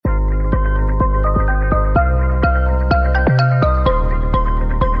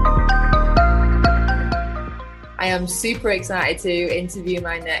am super excited to interview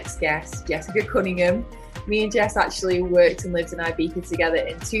my next guest, Jessica Cunningham. Me and Jess actually worked and lived in Ibiza together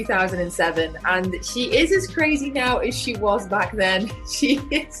in 2007, and she is as crazy now as she was back then. She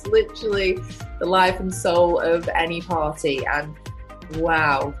is literally the life and soul of any party, and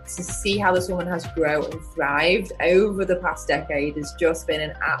wow, to see how this woman has grown and thrived over the past decade has just been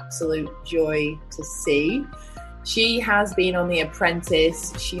an absolute joy to see. She has been on The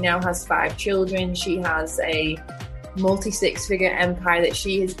Apprentice. She now has 5 children. She has a multi-six-figure empire that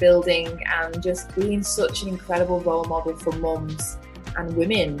she is building, and just being such an incredible role model for mums and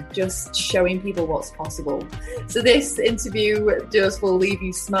women, just showing people what's possible. So this interview just will leave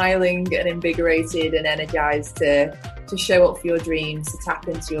you smiling and invigorated and energized to show up for your dreams, to tap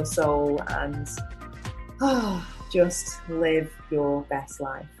into your soul, and just live your best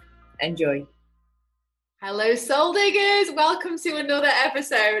life. Enjoy. Hello, soul diggers. Welcome to another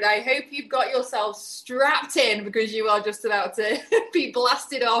episode. I hope you've got yourselves strapped in, because you are just about to be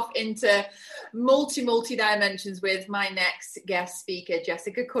blasted off into multi dimensions with my next guest speaker,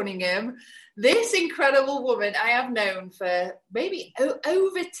 Jessica Cunningham. This incredible woman I have known for maybe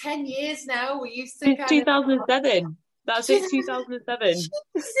over 10 years now. We used to since 2007. That's since 2007.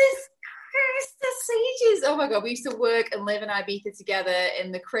 Jesus Christ, that's ages. Oh my God, we used to work and live in Ibiza together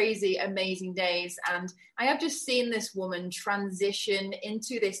in the crazy, amazing days. And I have just seen this woman transition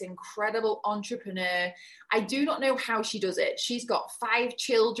into this incredible entrepreneur. I do not know how she does it. She's got 5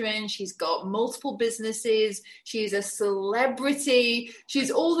 children. She's got multiple businesses. She's a celebrity.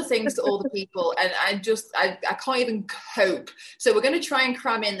 She's all the things to all the people. And I can't even cope. So we're going to try and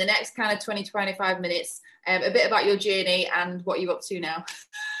cram in the next kind of 20-25 minutes, a bit about your journey and what you're up to now.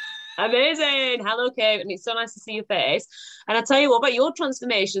 Amazing. Hello, Kate. And it's so nice to see your face. And I tell you what about your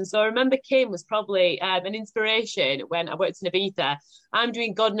transformation. So I remember Kim was probably an inspiration when I worked in Ibiza. I'm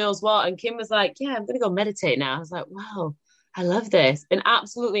doing God knows what. And Kim was like, yeah, I'm going to go meditate now. I was like, wow, I love this. And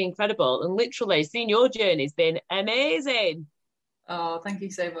absolutely incredible. And literally seeing your journey has been amazing. Oh, thank you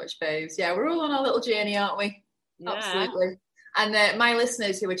so much, babes. Yeah, we're all on our little journey, aren't we? Yeah. Absolutely. And my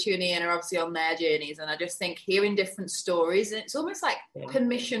listeners who are tuning in are obviously on their journeys. And I just think hearing different stories, and it's almost like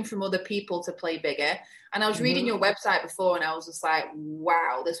permission from other people to play bigger. And I was reading your website before, and I was just like,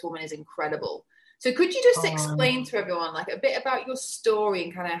 wow, this woman is incredible. So could you just explain to everyone like a bit about your story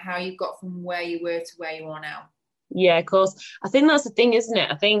and kind of how you got from where you were to where you are now? Yeah, of course. I think that's the thing, isn't it?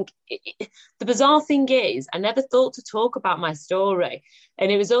 I think the bizarre thing is I never thought to talk about my story.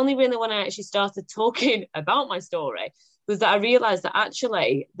 And it was only really when I actually started talking about my story was that I realised that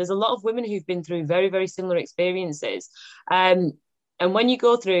actually there's a lot of women who've been through very, very similar experiences. And when you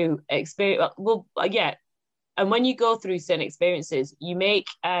go through and when you go through certain experiences, you make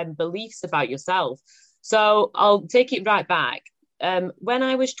beliefs about yourself. So I'll take it right back. When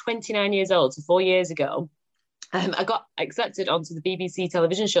I was 29 years old, so 4 years ago, I got accepted onto the BBC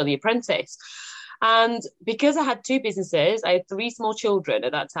television show, The Apprentice. And because I had 2 businesses, I had 3 small children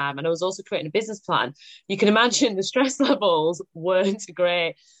at that time, and I was also creating a business plan, you can imagine the stress levels weren't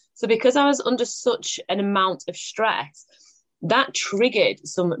great. So because I was under such an amount of stress, that triggered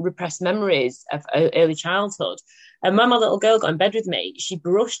some repressed memories of early childhood. And when my little girl got in bed with me, she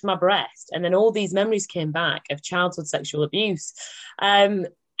brushed my breast, and then all these memories came back of childhood sexual abuse. And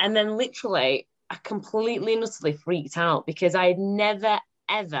then literally, I completely and utterly freaked out, because I had never,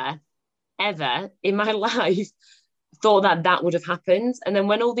 ever in my life thought that would have happened. And then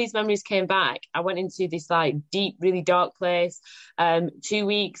when all these memories came back, I went into this like deep, really dark place. 2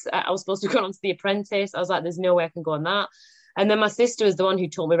 weeks, I was supposed to go on to The Apprentice. I was like, there's no way I can go on that. And then my sister was the one who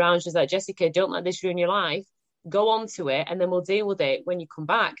took me around. She's like, Jessica, don't let this ruin your life. Go on to it, and then we'll deal with it when you come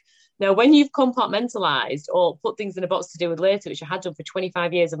back. Now, when you've compartmentalized or put things in a box to deal with later, which I had done for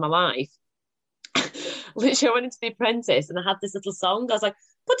 25 years of my life, literally I went into The Apprentice and I had this little song. I was like,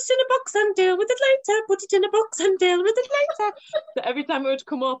 put it in a box and deal with it later. Put it in a box and deal with it later. So every time it would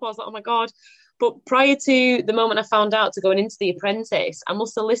come up, I was like, oh my God. But prior to the moment I found out to going into The Apprentice, I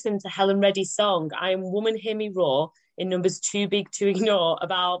must have listened to Helen Reddy's song, I Am Woman, Hear Me Roar, in numbers too big to ignore,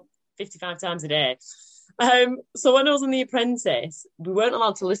 about 55 times a day. So when I was on The Apprentice, we weren't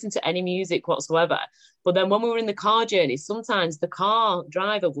allowed to listen to any music whatsoever. But then when we were in the car journey, sometimes the car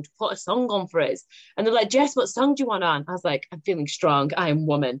driver would put a song on for us. And they're like, Jess, what song do you want on? I was like, I'm feeling strong. I am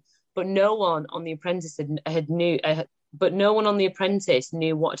woman. But no one on The Apprentice no one on The Apprentice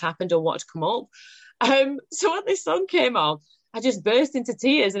knew what had happened or what had come up. So when this song came on, I just burst into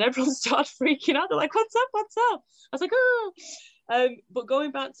tears and everyone started freaking out. They're like, what's up? What's up? I was like, oh. But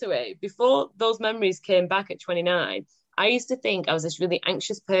going back to it, before those memories came back at 29, I used to think I was this really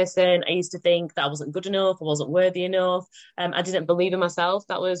anxious person. I used to think that I wasn't good enough, I wasn't worthy enough. I didn't believe in myself.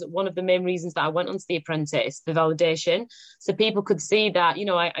 That was one of the main reasons that I went on to The Apprentice, the validation. So people could see that,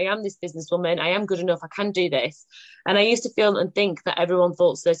 I am this businesswoman, I am good enough, I can do this. And I used to feel and think that everyone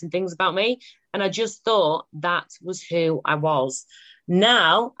thought certain things about me. And I just thought that was who I was.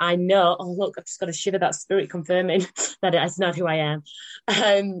 Now I know, oh, look, I've just got a shiver, that spirit confirming that it's not who I am.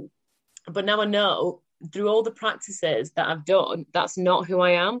 But now I know through all the practices that I've done, that's not who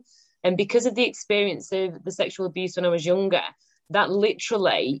I am. And because of the experience of the sexual abuse when I was younger, that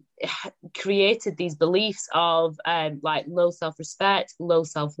literally created these beliefs of like low self-respect, low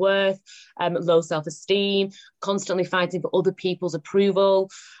self-worth, low self-esteem, constantly fighting for other people's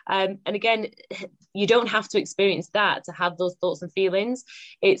approval. And again, you don't have to experience that to have those thoughts and feelings.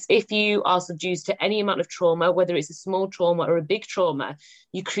 It's if you are subdued to any amount of trauma, whether it's a small trauma or a big trauma,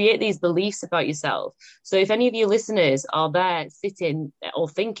 you create these beliefs about yourself. So if any of your listeners are there sitting or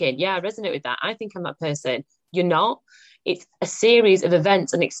thinking, yeah, I resonate with that, I think I'm that person, you're not. It's a series of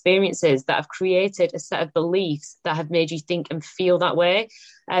events and experiences that have created a set of beliefs that have made you think and feel that way.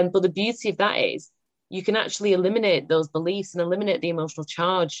 But the beauty of that is you can actually eliminate those beliefs and eliminate the emotional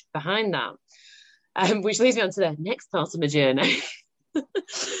charge behind that, which leads me on to the next part of my journey.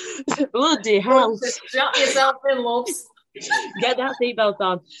 Bloody hell. Shut yourself in, loves. Get that seatbelt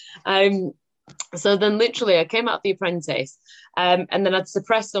on. So then literally I came out of The Apprentice, and then I'd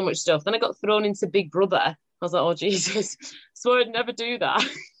suppressed so much stuff. Then I got thrown into Big Brother. I was like, oh, Jesus, swore I'd never do that.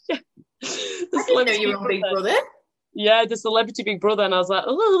 I didn't know you were on Big Brother. Yeah, the Celebrity Big Brother. And I was like,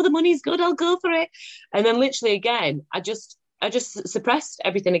 oh, the money's good, I'll go for it. And then literally again, I just suppressed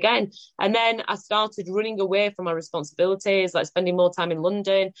everything again. And then I started running away from my responsibilities, like spending more time in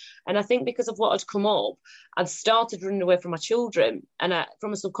London. And I think because of what had come up, I'd started running away from my children. And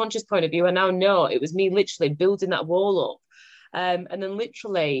from a subconscious point of view, I now know it was me literally building that wall up. And then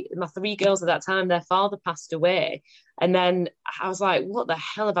literally my 3 girls at that time, their father passed away. And then I was like, what the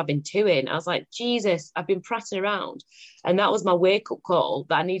hell have I been doing? I was like, Jesus, I've been prattling around. And that was my wake-up call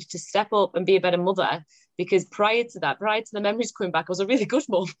that I needed to step up and be a better mother. Because prior to the memories coming back, I was a really good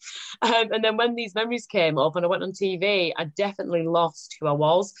mum. And then when these memories came up and I went on TV, I definitely lost who I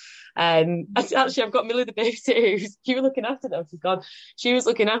was. Actually, I've got Millie the baby too. She was looking after them. God, she was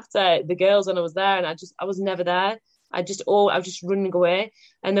looking after the girls when I was there, and I was never there. I was just running away.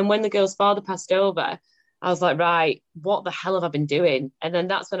 And then when the girl's father passed over, I was like, right, what the hell have I been doing? And then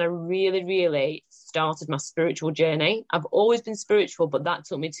that's when I really, really started my spiritual journey. I've always been spiritual, but that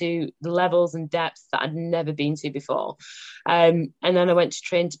took me to the levels and depths that I'd never been to before. And then I went to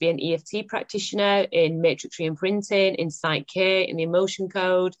train to be an EFT practitioner in matrix reimprinting, in Psych K, in the emotion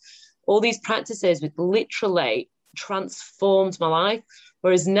code. All these practices which literally transformed my life.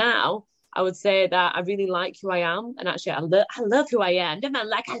 Whereas now, I would say that I really like who I am. And actually, I love who I am.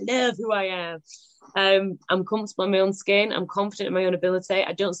 I love who I am. I'm comfortable in my own skin. I'm confident in my own ability.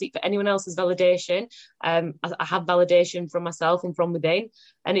 I don't seek for anyone else's validation. I have validation from myself and from within.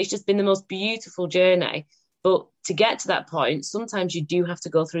 And it's just been the most beautiful journey. But to get to that point, sometimes you do have to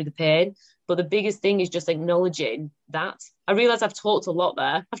go through the pain. But the biggest thing is just acknowledging that. I realise I've talked a lot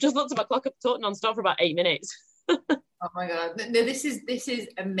there. I've just looked at my clock. I've talked nonstop for about 8 minutes. Oh my God. No, this is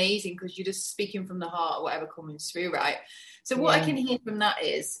amazing, because you're just speaking from the heart, whatever comes through, right? So what I can hear from that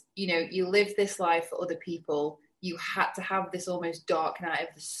is, you live this life for other people. You had to have this almost dark night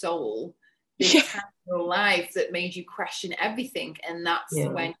of the soul, this time in your life that made you question everything. And that's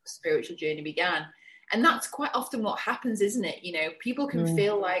when your spiritual journey began. And that's quite often what happens, isn't it? People can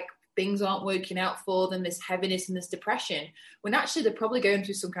feel like things aren't working out for them, this heaviness and this depression, when actually they're probably going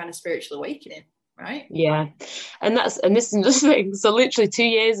through some kind of spiritual awakening. Right. Yeah. And this is another thing. So literally 2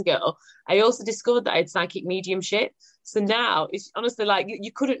 years ago, I also discovered that I had psychic mediumship. So now it's honestly like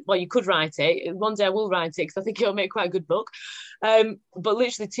you could write it. One day I will write it because I think it'll make quite a good book. But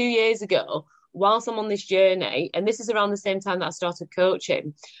literally 2 years ago, whilst I'm on this journey, and this is around the same time that I started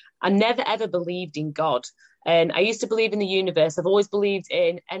coaching, I never ever believed in God. And I used to believe in the universe. I've always believed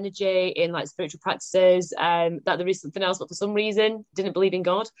in energy, in like spiritual practices, that there is something else, but for some reason, didn't believe in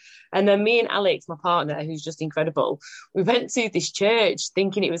God. And then me and Alex, my partner, who's just incredible, we went to this church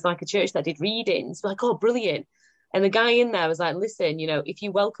thinking it was like a church that did readings. We're like, oh, brilliant. And the guy in there was like, listen, if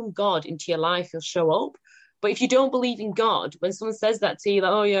you welcome God into your life, he'll show up. But if you don't believe in God, when someone says that to you,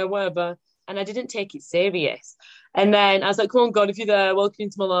 like, oh yeah, whatever. And I didn't take it serious. And then I was like, come on, God, if you're there, welcome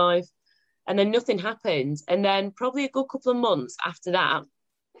into my life. And then nothing happened. And then probably a good couple of months after that,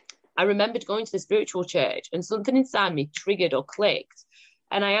 I remembered going to the spiritual church and something inside me triggered or clicked.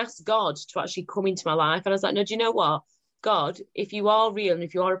 And I asked God to actually come into my life. And I was like, no, do you know what? God, if you are real and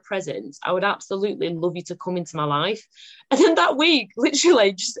if you are a presence, I would absolutely love you to come into my life. And then that week,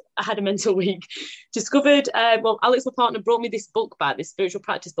 literally, just I had a mental week. Discovered, well, Alex, my partner, brought me this book back, this spiritual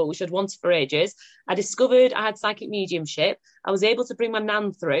practice book, which I'd wanted for ages. I discovered I had psychic mediumship. I was able to bring my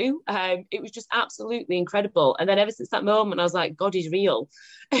nan through. It was just absolutely incredible. And then ever since that moment, I was like, God is real.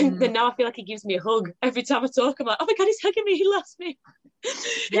 And then now I feel like he gives me a hug every time I talk. I'm like, oh my God, he's hugging me. He loves me.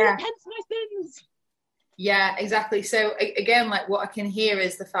 He repents my sins. Yeah, exactly. So again, like what I can hear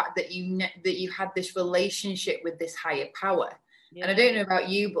is the fact that you had this relationship with this higher power. Yeah. And I don't know about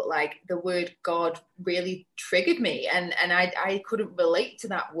you, but like the word God really triggered me, and I couldn't relate to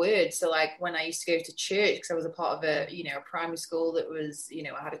that word. So like when I used to go to church, because I was a part of a primary school that was,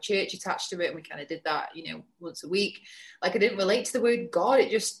 I had a church attached to it, and we kind of did that once a week. Like I didn't relate to the word God.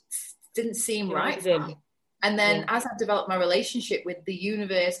 It just didn't seem right for me. And then as I've developed my relationship with the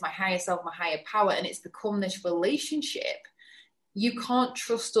universe, my higher self, my higher power, and it's become this relationship, you can't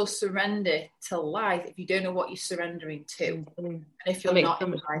trust or surrender to life if you don't know what you're surrendering to. And if you're not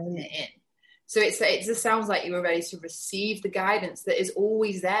inviting it in. So it just sounds like you were ready to receive the guidance that is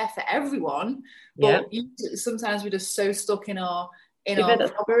always there for everyone. But sometimes we're just so stuck in our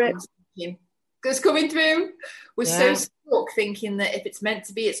problems. That's coming through. We're so stuck thinking that if it's meant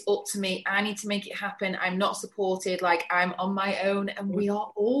to be, it's up to me. I need to make it happen. I'm not supported. Like I'm on my own, and we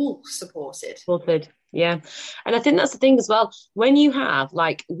are all supported. Yeah. And I think that's the thing as well. When you have,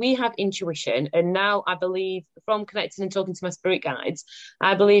 like, we have intuition, and now I believe from connecting and talking to my spirit guides,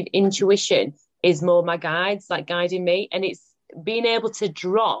 I believe intuition is more my guides, like guiding me. And it's being able to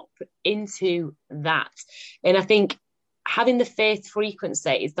drop into that. And I think having the faith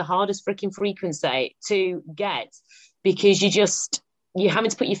frequency is the hardest freaking frequency to get, because you're having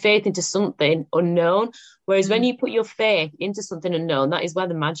to put your faith into something unknown. Whereas when you put your faith into something unknown, that is where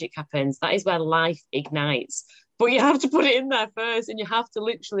the magic happens. That is where life ignites. But you have to put it in there first, and you have to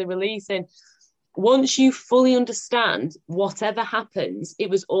literally release. And once you fully understand whatever happens, it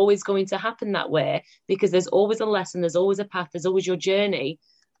was always going to happen that way, because there's always a lesson, there's always a path, there's always your journey.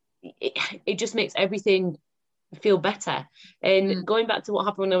 It just makes everything feel better. And going back to what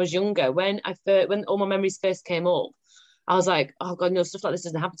happened when I was younger, when all my memories first came up, I was like, oh God, no, stuff like this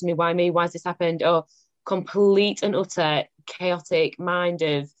doesn't happen to me. Why me? Why has this happened? Oh, complete and utter chaotic mind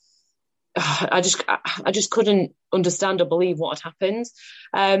of, I just couldn't understand or believe what had happened.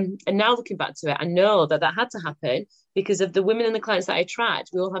 And now looking back to it, I know that had to happen because of the women and the clients that I attract.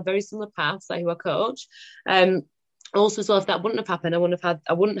 We all have very similar paths, like who I coach. Also, so if that wouldn't have happened, I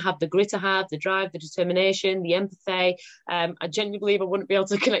wouldn't have the grit I have, the drive, the determination, the empathy. I genuinely believe I wouldn't be able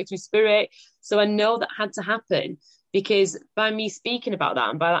to connect with spirit. So I know that had to happen, because by me speaking about that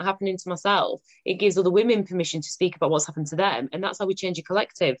and by that happening to myself, it gives other women permission to speak about what's happened to them. And that's how we change a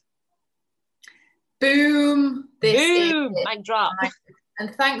collective. Boom. Boom. Mic drop.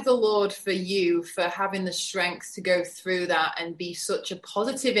 And thank the Lord for you for having the strength to go through that and be such a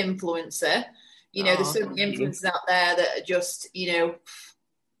positive influencer. There's so many influencers out there that are just,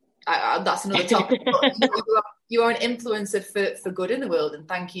 that's another topic. But, you are an influencer for good in the world, and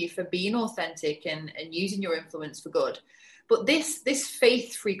thank you for being authentic and using your influence for good. But this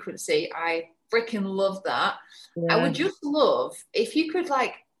faith frequency, I freaking love that. Yeah. I would just love if you could,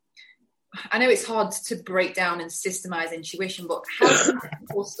 like, I know it's hard to break down and systemize intuition, but how can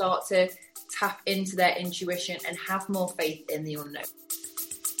people start to tap into their intuition and have more faith in the unknown?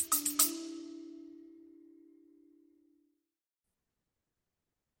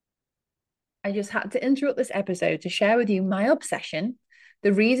 I just had to interrupt this episode to share with you my obsession,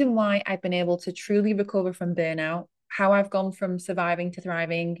 the reason why I've been able to truly recover from burnout, how I've gone from surviving to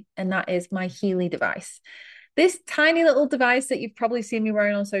thriving, and that is my Healy device. This tiny little device that you've probably seen me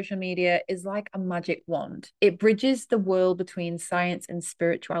wearing on social media is like a magic wand. It bridges the world between science and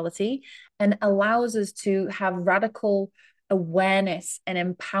spirituality and allows us to have radical awareness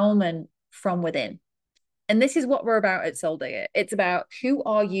and empowerment from within. And this is what we're about at Soul Digger. It's about who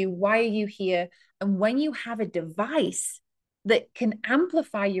are you? Why are you here? And when you have a device that can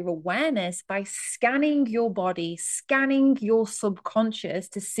amplify your awareness by scanning your body, scanning your subconscious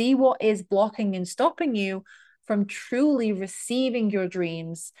to see what is blocking and stopping you from truly receiving your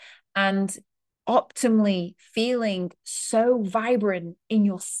dreams and optimally feeling so vibrant in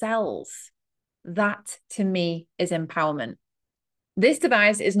your cells, that to me is empowerment. This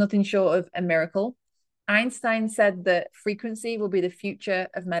device is nothing short of a miracle. Einstein said that frequency will be the future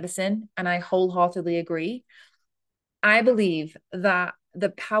of medicine, and I wholeheartedly agree. I believe that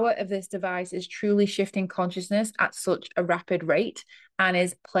the power of this device is truly shifting consciousness at such a rapid rate and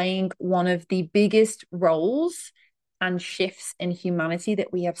is playing one of the biggest roles and shifts in humanity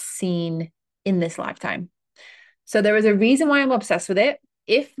that we have seen in this lifetime. So there is a reason why I'm obsessed with it.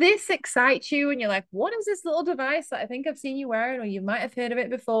 If this excites you and you're like, what is this little device that I think I've seen you wearing, or you might have heard of it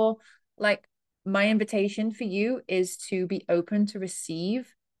before, like, my invitation for you is to be open to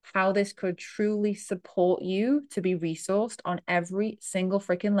receive how this could truly support you to be resourced on every single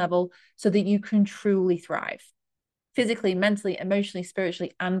freaking level so that you can truly thrive physically, mentally, emotionally,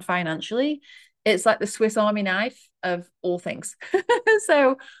 spiritually, and financially. It's like the Swiss Army knife of all things.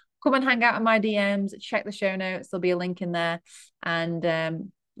 So come and hang out in my DMs, check the show notes. There'll be a link in there. And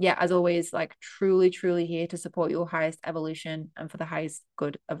yeah, as always, like truly, truly here to support your highest evolution and for the highest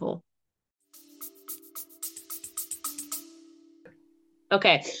good of all.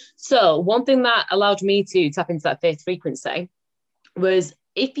 Okay, so one thing that allowed me to tap into that faith frequency was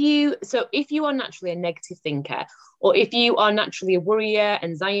if you are naturally a negative thinker, or if you are naturally a worrier,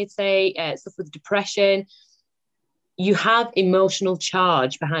 anxiety, stuff with depression, you have emotional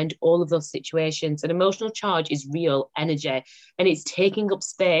charge behind all of those situations. And emotional charge is real energy, and it's taking up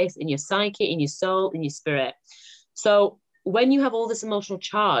space in your psyche, in your soul, in your spirit. So when you have all this emotional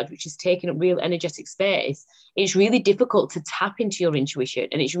charge, which is taking up real energetic space, it's really difficult to tap into your intuition,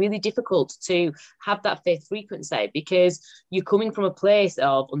 and it's really difficult to have that faith frequency because you're coming from a place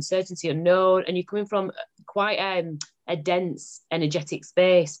of uncertainty, unknown, and you're coming from quite a dense energetic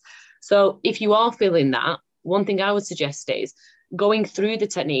space. So if you are feeling that, one thing I would suggest is going through the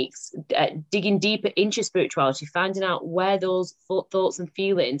techniques, digging deeper into spirituality, finding out where those thoughts and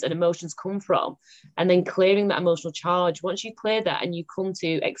feelings and emotions come from, and then clearing that emotional charge. Once you clear that and you come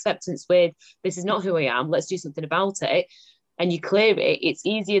to acceptance with, this is not who I am, let's do something about it, and you clear it, it's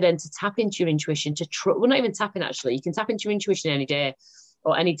easier then to tap into your intuition, well, not even tapping actually, you can tap into your intuition any day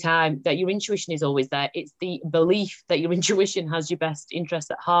or any time, that your intuition is always there. It's the belief that your intuition has your best interest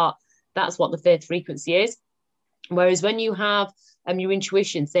at heart. That's what the faith frequency is. Whereas when you have your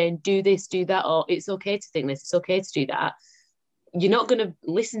intuition saying, do this, do that, or it's okay to think this, it's okay to do that, you're not going to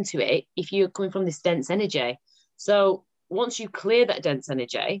listen to it if you're coming from this dense energy. So once you clear that dense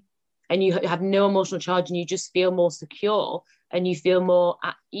energy and you have no emotional charge and you just feel more secure and you feel more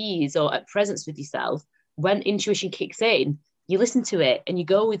at ease or at presence with yourself, when intuition kicks in, you listen to it and you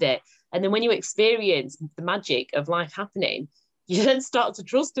go with it. And then when you experience the magic of life happening, you then start to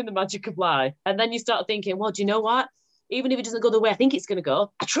trust in the magic of life. And then you start thinking, well, do you know what? Even if it doesn't go the way I think it's going to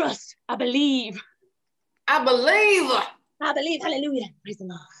go, I trust, I believe. I believe. Hallelujah. Praise the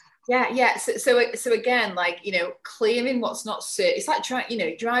Lord. Yeah. So again, like, clearing what's not certain. It's like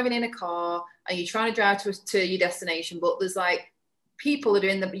driving in a car and you're trying to drive to your destination, but there's like people are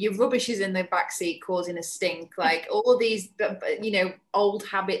doing your rubbish is in the back seat causing a stink. Like all of these, old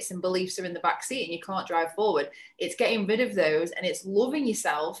habits and beliefs are in the back seat and you can't drive forward. It's getting rid of those and it's loving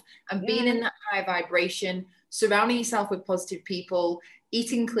yourself and being in that high vibration, surrounding yourself with positive people,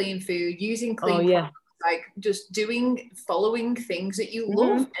 eating clean food, using clean products, like just following things that you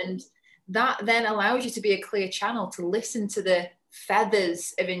love. And that then allows you to be a clear channel to listen to the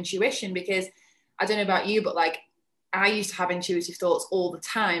feathers of intuition. Because I don't know about you, but like I used to have intuitive thoughts all the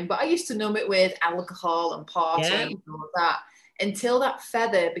time, but I used to numb it with alcohol and partying and all of that, until that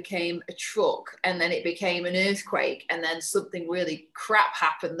feather became a truck, and then it became an earthquake, and then something really crap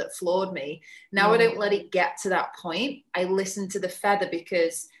happened that floored me. Now I don't let it get to that point. I listen to the feather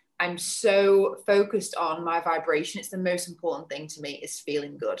because I'm so focused on my vibration. It's the most important thing to me, is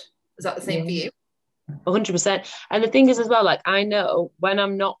feeling good. Is that the same for you? 100%. And the thing is as well, like I know when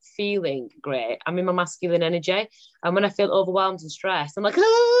I'm not feeling great, I'm in my masculine energy, and when I feel overwhelmed and stressed, I'm like,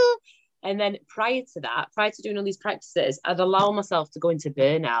 ah! And then prior to doing all these practices, I'd allow myself to go into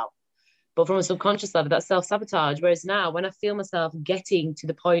burnout, but from a subconscious level, that's self-sabotage. Whereas now, when I feel myself getting to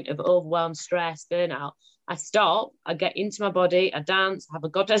the point of overwhelmed, stress, burnout, I stop, I get into my body, I dance, I have a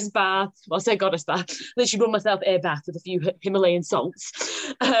goddess bath. Well, I say goddess bath, literally run myself a bath with a few Himalayan salts.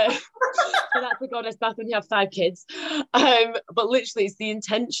 So that's a goddess bath when you have 5 kids. But literally, it's the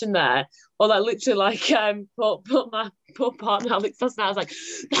intention there. Or like literally, like put my poor partner Alex last night. I was like,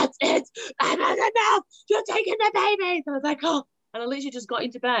 "That's it, I'm had enough. You're taking the babies." And I was like, "Oh," and I literally just got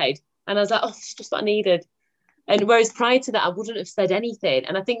into bed, and I was like, "Oh, it's just what I needed." And whereas prior to that, I wouldn't have said anything.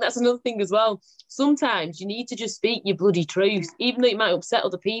 And I think that's another thing as well. Sometimes you need to just speak your bloody truth, even though it might upset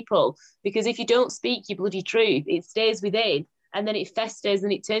other people. Because if you don't speak your bloody truth, it stays within, and then it festers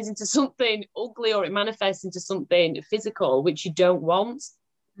and it turns into something ugly, or it manifests into something physical, which you don't want.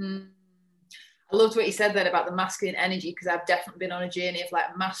 I loved what you said then about the masculine energy, because I've definitely been on a journey of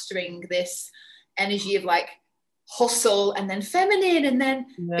like mastering this energy of like hustle and then feminine, and then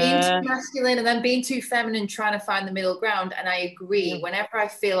being too masculine and then being too feminine, trying to find the middle ground. And I agree, whenever I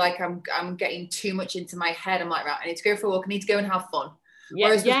feel like I'm getting too much into my head, I'm like, right, I need to go for a walk, I need to go and have fun.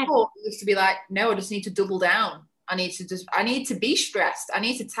 Whereas before it used to be like, no, I just need to double down. I need to be stressed. I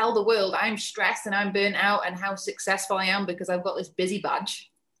need to tell the world I'm stressed and I'm burnt out and how successful I am because I've got this busy badge.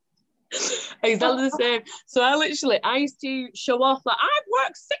 Exactly the same. So I used to show off that I've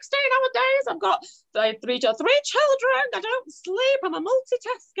worked 16-hour days. I've got three children. I don't sleep. I'm a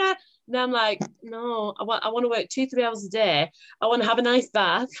multitasker. And I'm like, no, I want to work 2-3 hours a day. I want to have a nice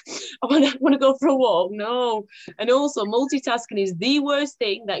bath. I want to go for a walk. No. And also multitasking is the worst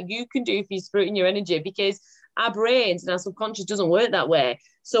thing that you can do for your spirit and your energy, because our brains and our subconscious doesn't work that way.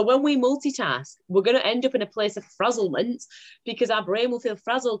 So when we multitask, we're going to end up in a place of frazzlement, because our brain will feel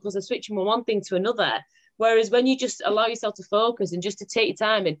frazzled because they're switching from one thing to another. Whereas when you just allow yourself to focus and just to take your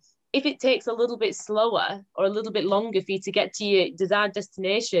time, and if it takes a little bit slower or a little bit longer for you to get to your desired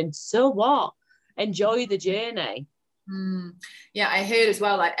destination, so what? Enjoy the journey. Yeah, I heard as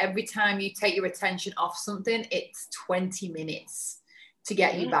well, like every time you take your attention off something, it's 20 minutes to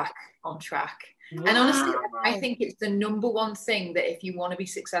get you back on track. Wow. And honestly, I think it's the number one thing that if you want to be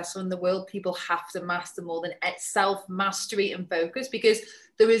successful in the world, people have to master more than self-mastery and focus, because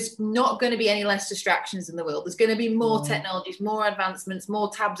there is not going to be any less distractions in the world. There's going to be more technologies, more advancements,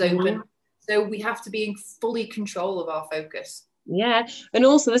 more tabs open. So we have to be in fully control of our focus. Yeah. And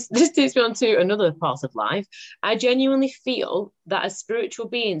also this takes me on to another part of life. I genuinely feel that as spiritual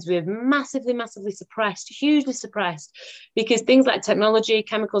beings, we're massively, massively suppressed, hugely suppressed, because things like technology,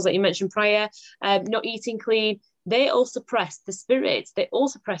 chemicals that you mentioned prior, not eating clean, they all suppress the spirit. They all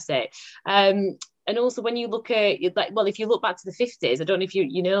suppress it. And also when you look at, like, well, if you look back to the 50s, I don't know if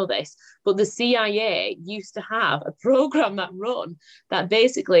you know this, but the CIA used to have a program that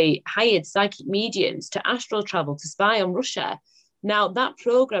basically hired psychic mediums to astral travel to spy on Russia. Now, that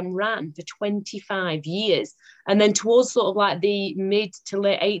program ran for 25 years. And then towards sort of like the mid to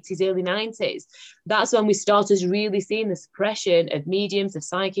late 80s, early 90s, that's when we started really seeing the suppression of mediums, of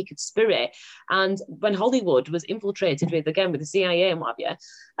psychic, of spirit. And when Hollywood was infiltrated with the CIA and what have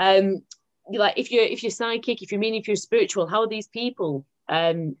you, like if you're psychic, if you're spiritual, how are these people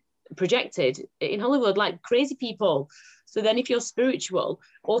projected in Hollywood? Like crazy people. So then if you're spiritual,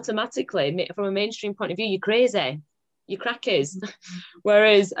 automatically, from a mainstream point of view, you're crazy. You're crackers.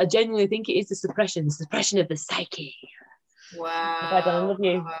 Whereas I genuinely think it is the suppression of the psyche. Wow. I love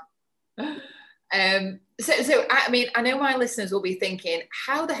you. So I mean, I know my listeners will be thinking,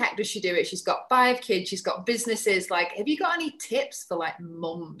 how the heck does she do it? She's got 5 kids, she's got businesses. Like, have you got any tips for like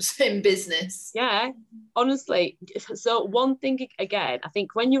mums in business? Yeah, honestly. So one thing, again, I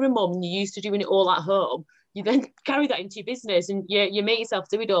think when you're a mum and you're used to doing it all at home, you then carry that into your business and you make yourself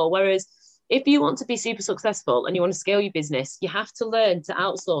do it all. Whereas if you want to be super successful and you want to scale your business, you have to learn to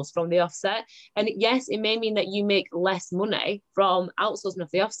outsource from the offset. And yes, it may mean that you make less money from outsourcing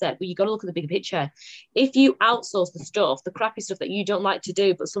off the offset, but you've got to look at the bigger picture. If you outsource the crappy stuff that you don't like to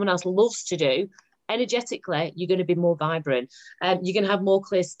do, but someone else loves to do, energetically, you're going to be more vibrant. You're going to have more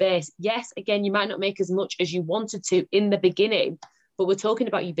clear space. Yes, again, you might not make as much as you wanted to in the beginning, but we're talking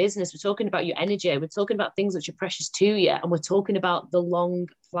about your business, we're talking about your energy, we're talking about things which are precious to you, and we're talking about the long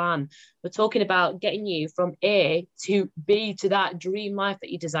plan. We're talking about getting you from A to B to that dream life that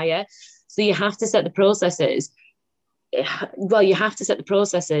you desire. So you have to set the processes. Well, you have to set the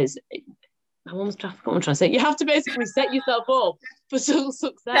processes. I'm trying to say. You have to basically set yourself up for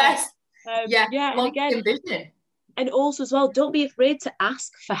success. Yeah, and again, vision. And also as well, don't be afraid to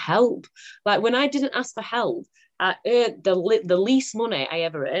ask for help. Like when I didn't ask for help, I earned the least money I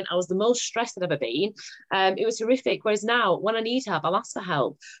ever earned. I was the most stressed I've ever been. It was horrific. Whereas now, when I need help, I'll ask for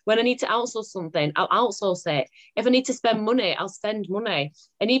help. When I need to outsource something, I'll outsource it. If I need to spend money, I'll spend money.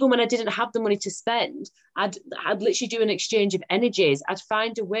 And even when I didn't have the money to spend, I'd literally do an exchange of energies. I'd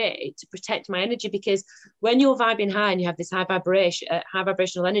find a way to protect my energy, because when you're vibing high and you have this high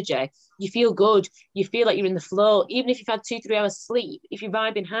vibrational energy, you feel good. You feel like you're in the flow. Even if you've had 2-3 hours sleep, if you're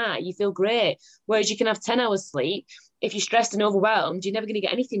vibing high, you feel great. Whereas you can have 10 hours sleep. If you're stressed and overwhelmed, you're never going to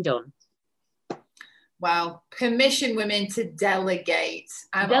get anything done. Wow. Permission, women, to delegate.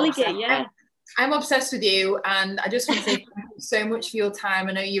 Yeah. I'm obsessed with you, and I just want to say thank you so much for your time.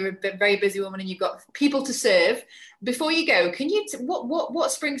 I know you're a very busy woman and you've got people to serve. Before you go, can you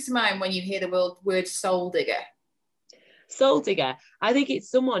what springs to mind when you hear the word soul digger? Soul digger, I think it's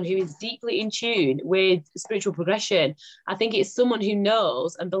someone who is deeply in tune with spiritual progression. I think it's someone who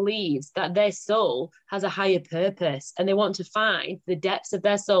knows and believes that their soul has a higher purpose, and they want to find the depths of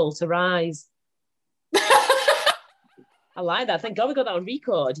their soul to rise. I like that. Thank God we got that on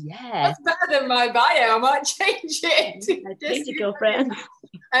record. Yeah. That's better than my bio. I might change it. Change it, girlfriend.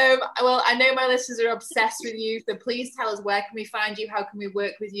 Well, I know my listeners are obsessed with you, so please tell us, where can we find you? How can we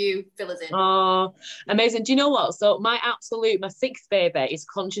work with you? Fill us in. Oh, amazing. Do you know what? So my sixth baby is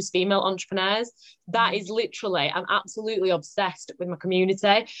conscious female entrepreneurs. That is literally, I'm absolutely obsessed with my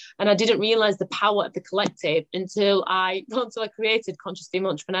community. And I didn't realize the power of the collective until I created Conscious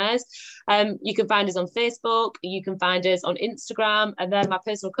Female Entrepreneurs. You can find us on Facebook, you can find us on Instagram, and then my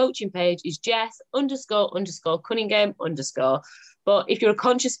personal coaching page is Jess__Cunningham_. But if you're a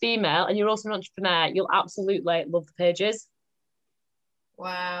conscious female and you're also an entrepreneur, you'll absolutely love the pages.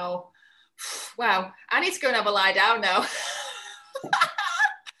 Wow. I need to go and have a lie down now.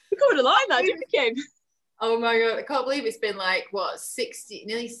 We're going to lie now, didn't we, Kim? Oh my God, I can't believe it's been like,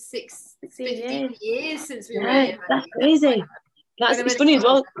 nearly 15 years since we were here. That's crazy. It's funny as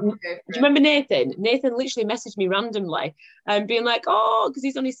well. Do you remember Nathan? Nathan literally messaged me randomly and being like, because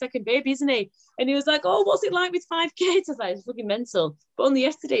he's on his second baby, isn't he? And he was like, what's it like with 5 kids? I was like, it's fucking mental. But only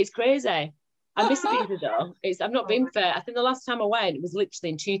yesterday, it's crazy. I miss it though. I've not been for, I think the last time I went, it was literally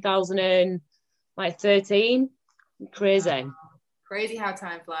in 2013. Crazy. Crazy how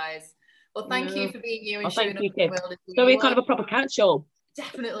time flies. Well, thank you for being you and showing up in the world. So we're kind of a proper catch up.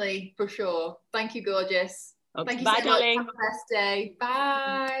 Definitely, for sure. Thank you, gorgeous. Okay. Thank you Bye, so darling. much. Have the best day.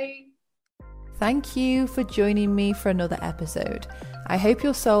 Bye. Thank you for joining me for another episode. I hope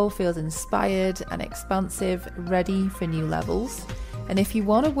your soul feels inspired and expansive, ready for new levels. And if you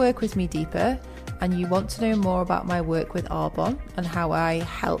want to work with me deeper and you want to know more about my work with Arbonne and how I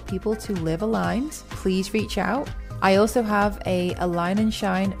help people to live aligned, please reach out. I also have a Align and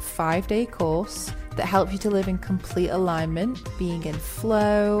Shine 5-day course that helps you to live in complete alignment, being in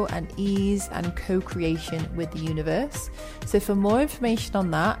flow and ease and co-creation with the universe. So for more information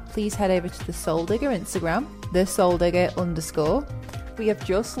on that, please head over to the Soul Digger Instagram, @. We have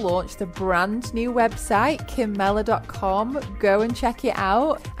just launched a brand new website, kimmella.com. Go and check it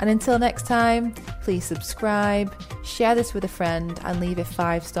out. And until next time, please subscribe, share this with a friend, and leave a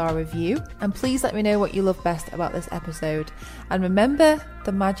 5-star review. And please let me know what you love best about this episode. And remember,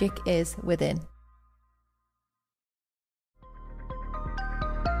 the magic is within.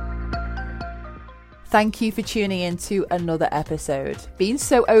 Thank you for tuning in to another episode. Being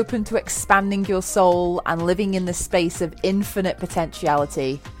so open to expanding your soul and living in the space of infinite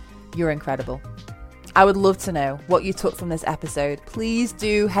potentiality, you're incredible. I would love to know what you took from this episode. Please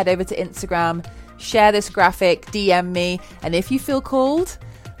do head over to Instagram, share this graphic, DM me, and if you feel called,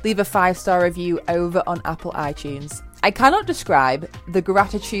 leave a 5-star review over on Apple iTunes. I cannot describe the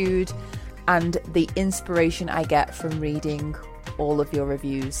gratitude and the inspiration I get from reading all of your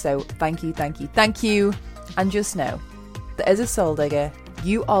reviews. So thank you. And just know that as a soul digger,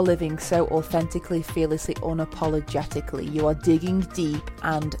 you are living so authentically, fearlessly, unapologetically. You are digging deep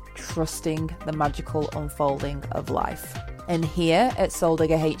and trusting the magical unfolding of life. And here at Soul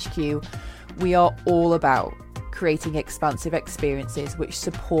Digger HQ, we are all about creating expansive experiences which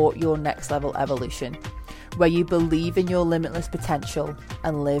support your next level evolution, where you believe in your limitless potential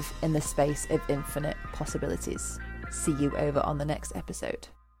and live in the space of infinite possibilities. See you over on the next episode.